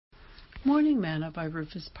Morning Manna by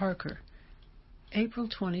Rufus Parker, April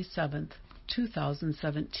 27th,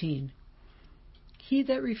 2017. He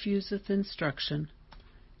that refuseth instruction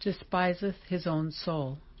despiseth his own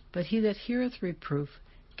soul, but he that heareth reproof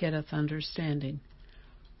getteth understanding.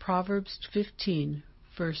 Proverbs 15,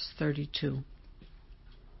 verse 32.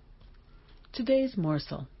 Today's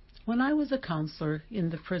morsel. When I was a counselor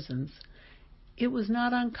in the prisons, it was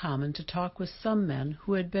not uncommon to talk with some men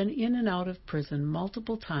who had been in and out of prison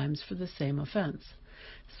multiple times for the same offense.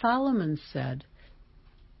 Solomon said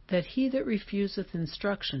that he that refuseth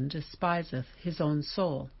instruction despiseth his own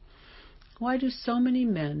soul. Why do so many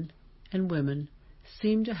men and women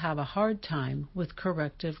seem to have a hard time with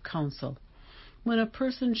corrective counsel? When a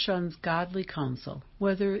person shuns godly counsel,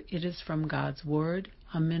 whether it is from God's word,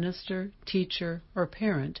 a minister, teacher, or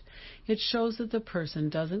parent, it shows that the person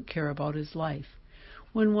doesn't care about his life.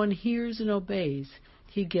 When one hears and obeys,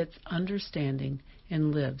 he gets understanding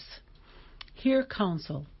and lives. Hear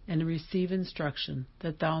counsel and receive instruction,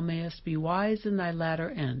 that thou mayest be wise in thy latter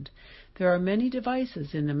end. There are many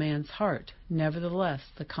devices in a man's heart, nevertheless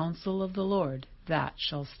the counsel of the Lord, that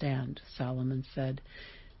shall stand, Solomon said.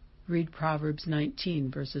 Read Proverbs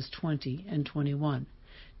 19, verses 20 and 21.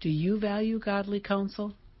 Do you value godly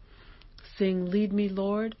counsel? Sing, Lead me,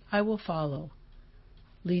 Lord, I will follow.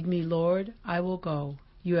 Lead me, Lord, I will go.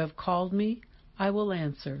 You have called me, I will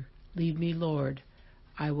answer. Lead me, Lord,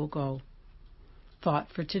 I will go.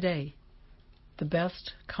 Thought for today. The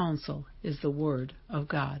best counsel is the Word of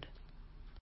God.